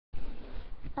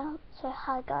So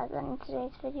hi guys, in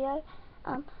today's video,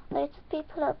 loads of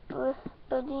people are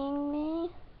bullying me,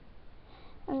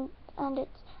 and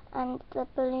they're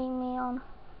bullying me on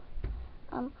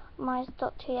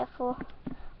my.tf or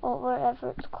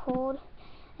whatever it's called.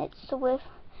 It's with,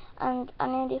 and I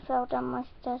nearly fell down my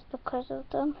stairs because of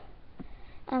them.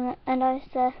 And I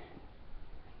said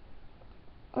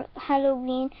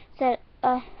Halloween said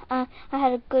I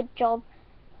had a good job.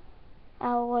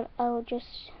 I will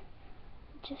just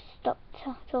stop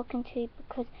talking to you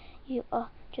because you are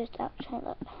just acting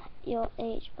like your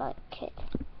age, like kid.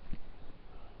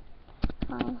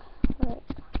 I'm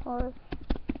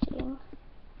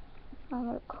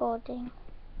recording,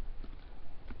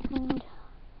 and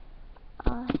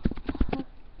I have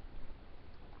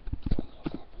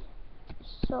 27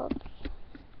 subs.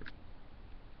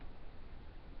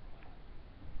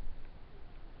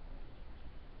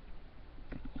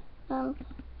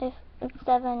 If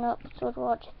 7-Ups would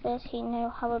watch this, he know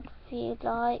how it would feel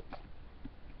like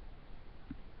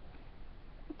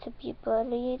to be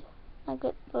bullied. I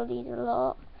get bullied a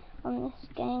lot on this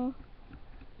game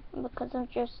because I'm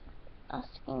just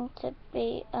asking to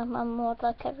be a mod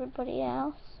like everybody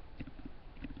else.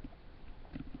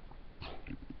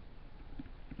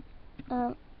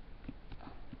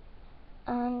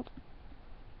 And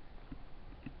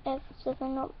if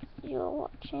 7-Ups you're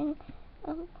watching,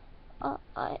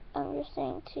 I'm just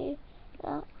saying to you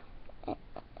that it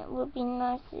would be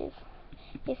nice if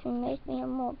you made me a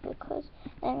mod, because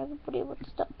then everybody would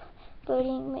stop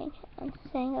bullying me and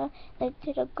saying that they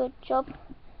did a good job,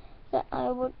 that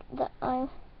I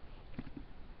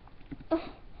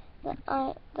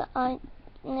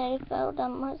nearly fell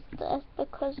down my stairs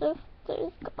because of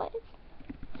those guys.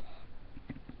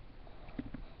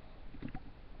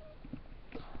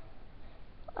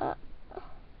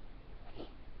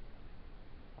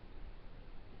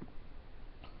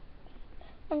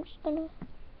 I'm just gonna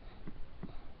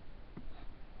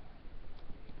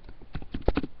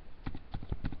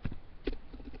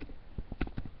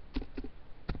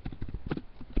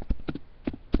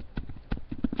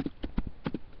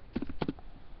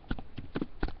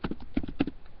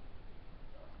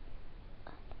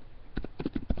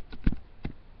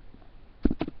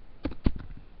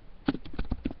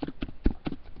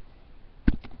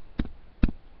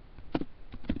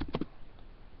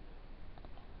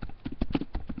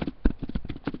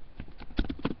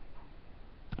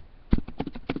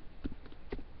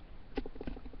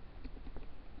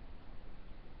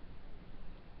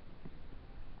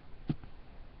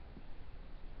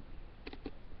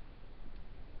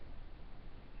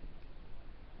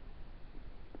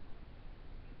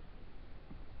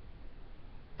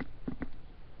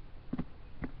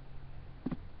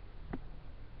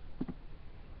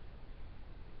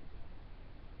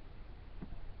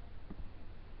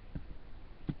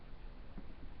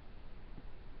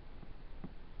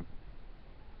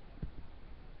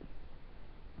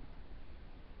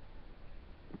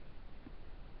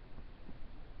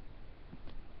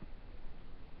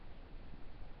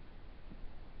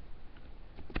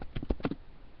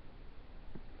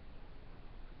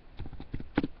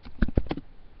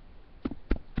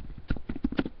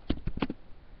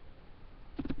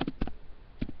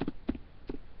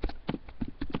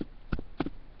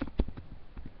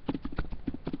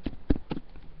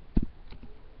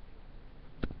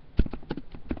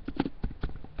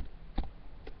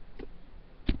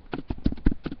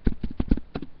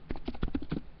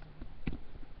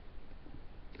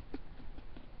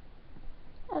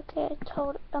Okay, I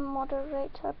told a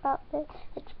moderator about this.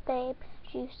 It's Babe.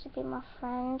 She used to be my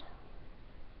friend.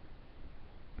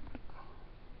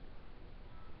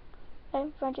 I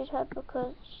unfriended her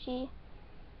because she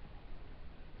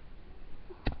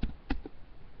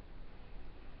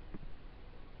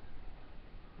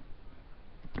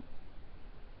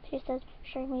says,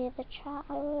 show me the chat.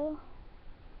 I will.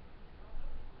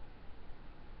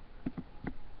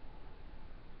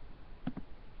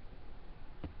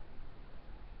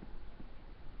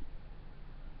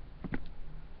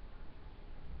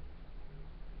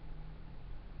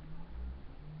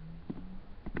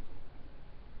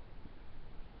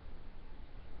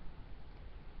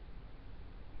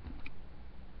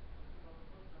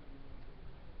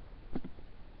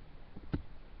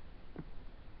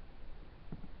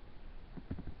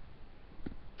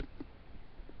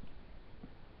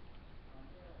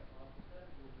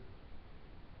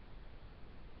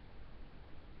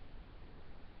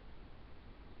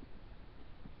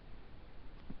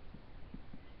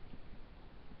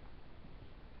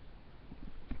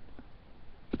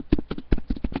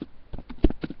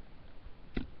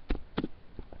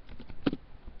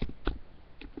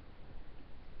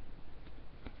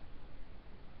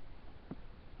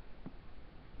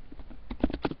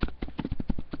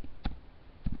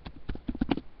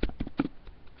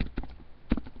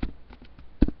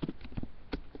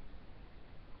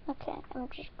 Okay, I'm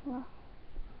just gonna.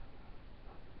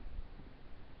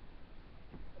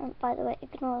 By the way,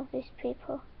 ignore these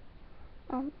people.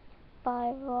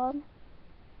 Byron,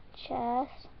 Chess,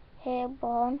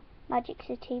 Herborn, Magic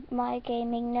City, My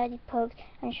Gaming, Nerdy Pugs,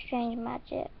 and Strange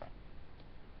Magic.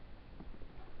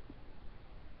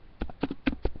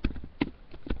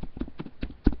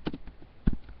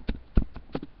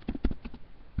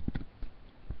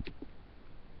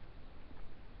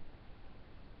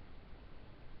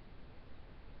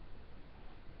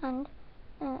 And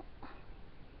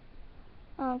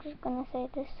I'm just gonna say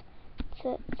this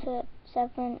to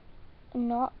 7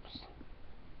 Knops.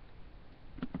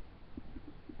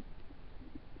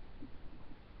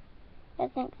 I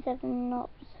think 7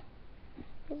 Knops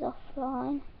is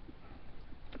offline,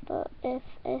 but if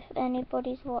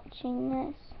anybody's watching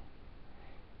this,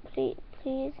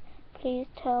 please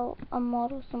tell a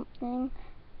mod or something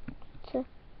to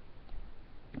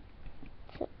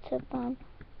ban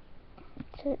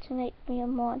to make me a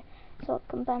mod, so I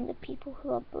can ban the people who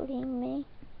are bullying me.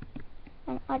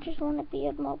 And I just want to be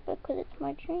a mod because it's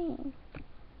my dream.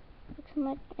 It's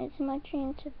my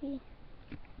dream to be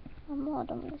a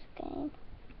mod on this game.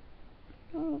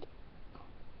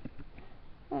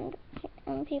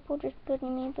 And people just bully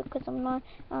me because I'm not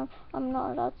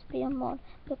allowed to be a mod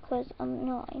because I'm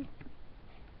 9.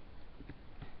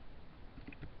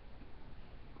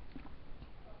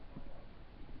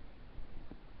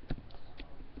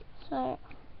 So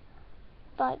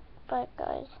bye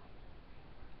guys.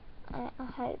 I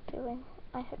hope you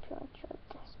enjoyed